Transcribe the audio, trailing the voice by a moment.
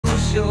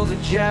you're the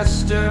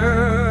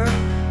jester,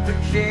 the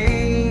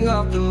king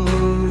of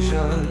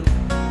delusion,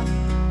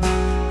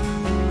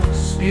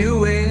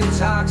 spewing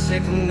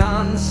toxic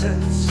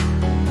nonsense,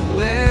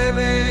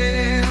 living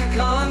in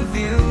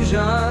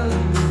confusion,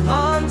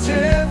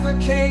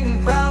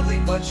 pontificating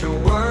proudly, but your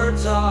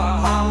words are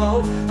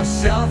hollow, a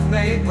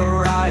self-made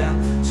pariah,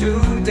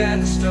 too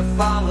dense to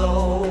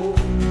follow,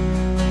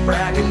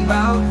 bragging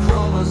about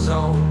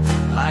chromosome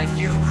like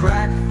you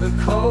cracked the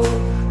code.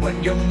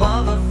 When your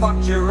mother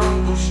fucked your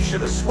uncle, she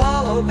should have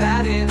swallowed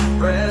that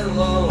inbred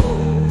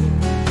load.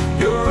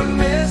 You're a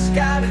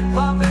misguided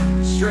puppet,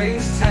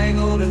 strings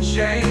tangled in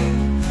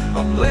shame,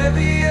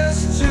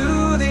 oblivious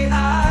to the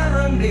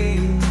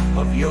irony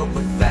of your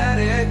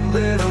pathetic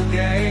little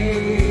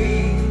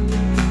game.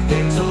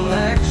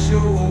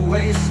 Intellectual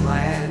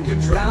wasteland, you're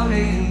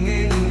drowning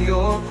in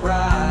your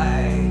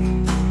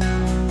pride,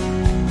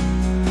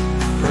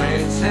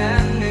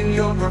 pretending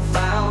you're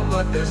profound,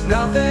 but there's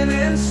nothing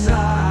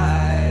inside.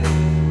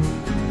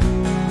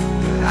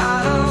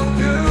 I don't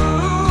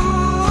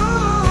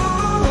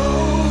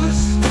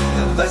lose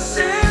the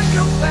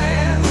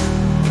sycophant,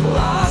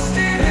 lost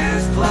in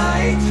his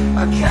plight,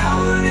 a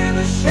coward in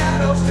the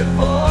shadows,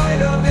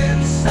 devoid of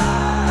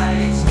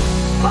insight,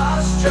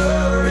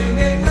 posturing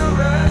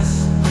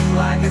ignorance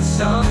like it's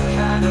some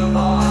kind of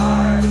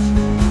art.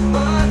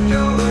 But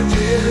your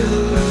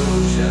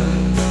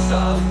delusions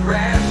of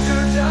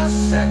grandeur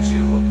just set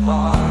you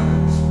apart.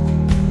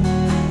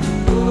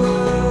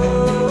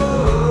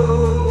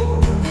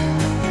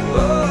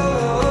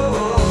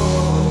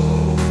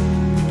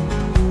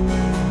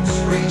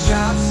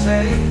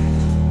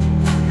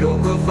 Your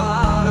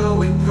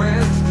bravado in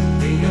print,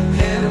 the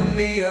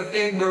epitome of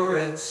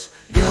ignorance.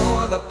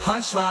 You're the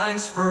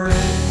punchline's friend.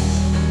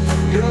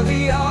 You're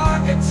the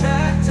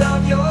architect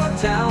of your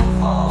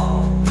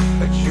downfall,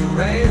 a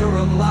curator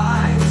of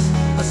lies,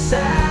 a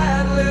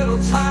sad little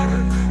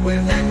tyrant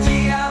with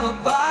empty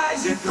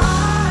alibis. You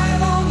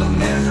thrive on the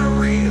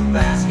misery of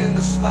bask in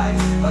the spite,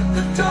 but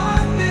the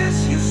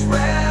darkness you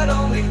spread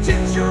only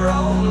dims your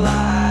own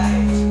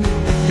light.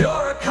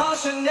 You're a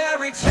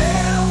cautionary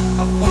tale,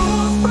 a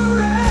fool's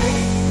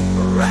parade,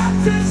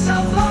 wrapped in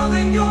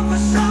self-loathing, your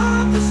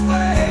facade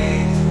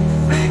display,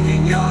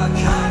 thinking you're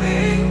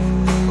cunning,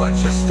 but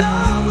you're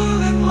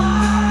stumbling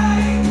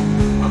blind,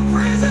 a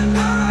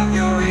prisoner of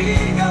your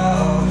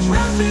ego,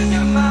 trapped in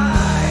your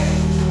mind.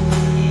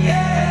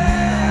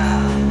 Yeah,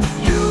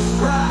 you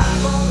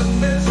thrive on the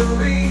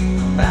misery,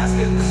 bask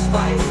in the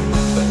spite,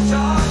 the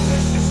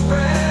darkness you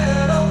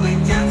spread only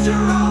dims your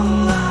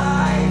own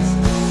light.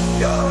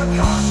 You're a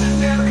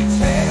cautionary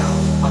tale,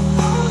 a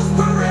fool's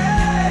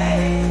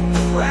parade,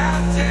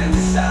 wrapped in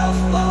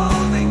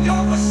self-loathing,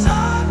 your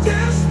facade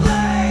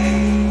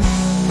display,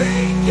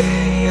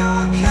 thinking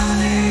you're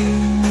cunning,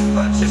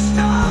 but you're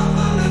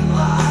stumbling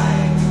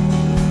blind,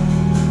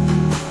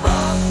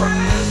 a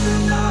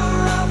prisoner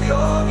of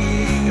your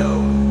ego,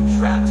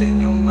 trapped in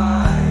your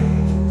mind.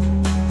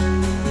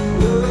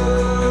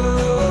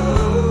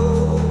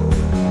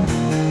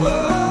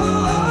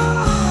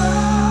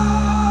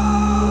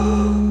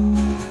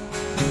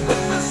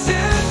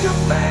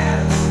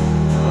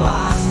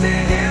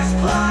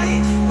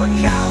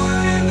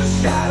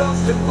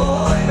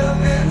 Devoid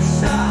of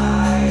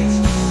insight,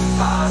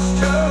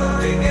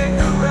 posturing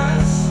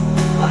ignorance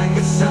like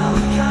it's some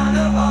kind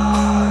of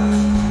art.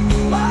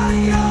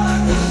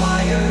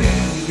 Mired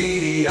in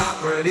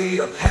mediocrity,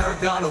 a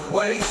paragon of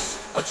waste,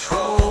 a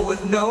troll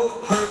with no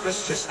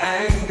purpose, just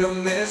anger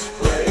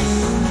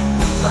misplaced.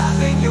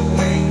 Flapping your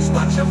wings,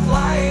 but you're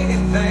flying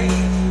in vain,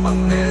 a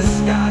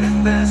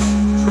misguided mess,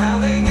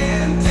 drowning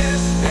in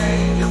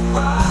disdain. Your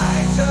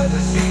pride's a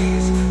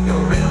disease,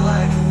 your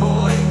ill-like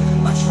void,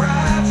 a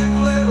tragic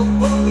little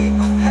bully,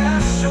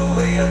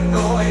 perpetually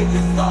annoyed.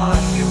 You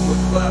thought you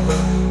were clever,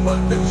 but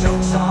the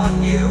joke's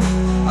on you,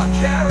 a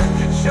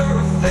caricature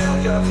of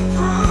failure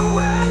through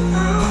it.